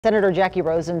Senator Jackie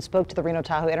Rosen spoke to the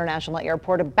Reno-Tahoe International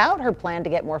Airport about her plan to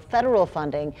get more federal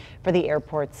funding for the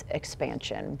airport's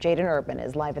expansion. Jaden Urban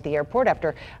is live at the airport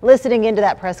after listening into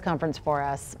that press conference for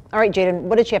us. All right, Jaden,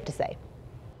 what did she have to say?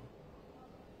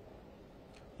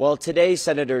 Well, today,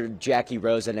 Senator Jackie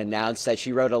Rosen announced that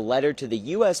she wrote a letter to the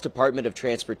U.S. Department of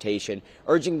Transportation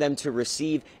urging them to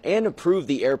receive and approve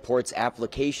the airport's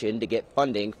application to get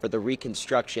funding for the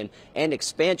reconstruction and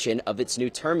expansion of its new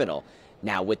terminal.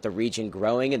 Now, with the region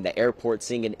growing and the airport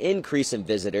seeing an increase in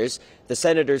visitors, the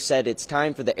senator said it's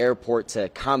time for the airport to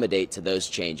accommodate to those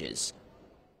changes.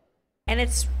 And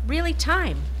it's really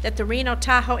time that the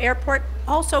Reno-Tahoe Airport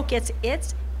also gets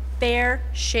its fair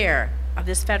share of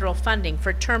this federal funding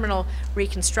for terminal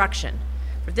reconstruction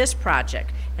for this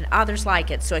project and others like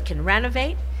it, so it can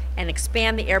renovate and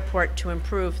expand the airport to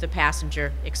improve the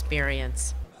passenger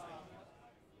experience.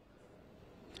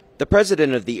 The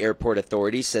president of the airport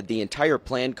authority said the entire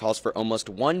plan calls for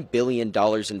almost $1 billion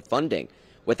in funding,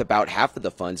 with about half of the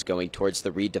funds going towards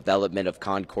the redevelopment of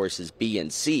concourses B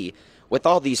and C. With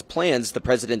all these plans, the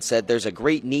president said there's a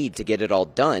great need to get it all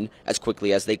done as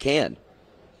quickly as they can.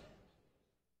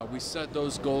 We set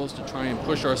those goals to try and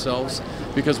push ourselves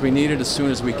because we need it as soon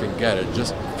as we can get it.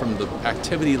 Just from the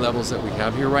activity levels that we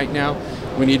have here right now,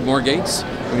 we need more gates,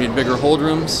 we need bigger hold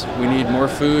rooms, we need more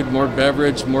food, more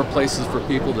beverage, more places for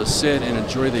people to sit and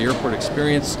enjoy the airport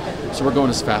experience. So we're going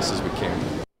as fast as we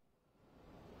can.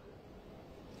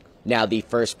 Now, the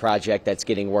first project that's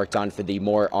getting worked on for the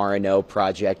More R&O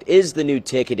project is the new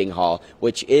ticketing hall,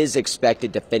 which is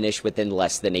expected to finish within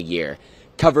less than a year.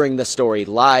 Covering the story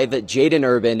live, Jaden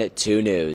Urban, 2 News.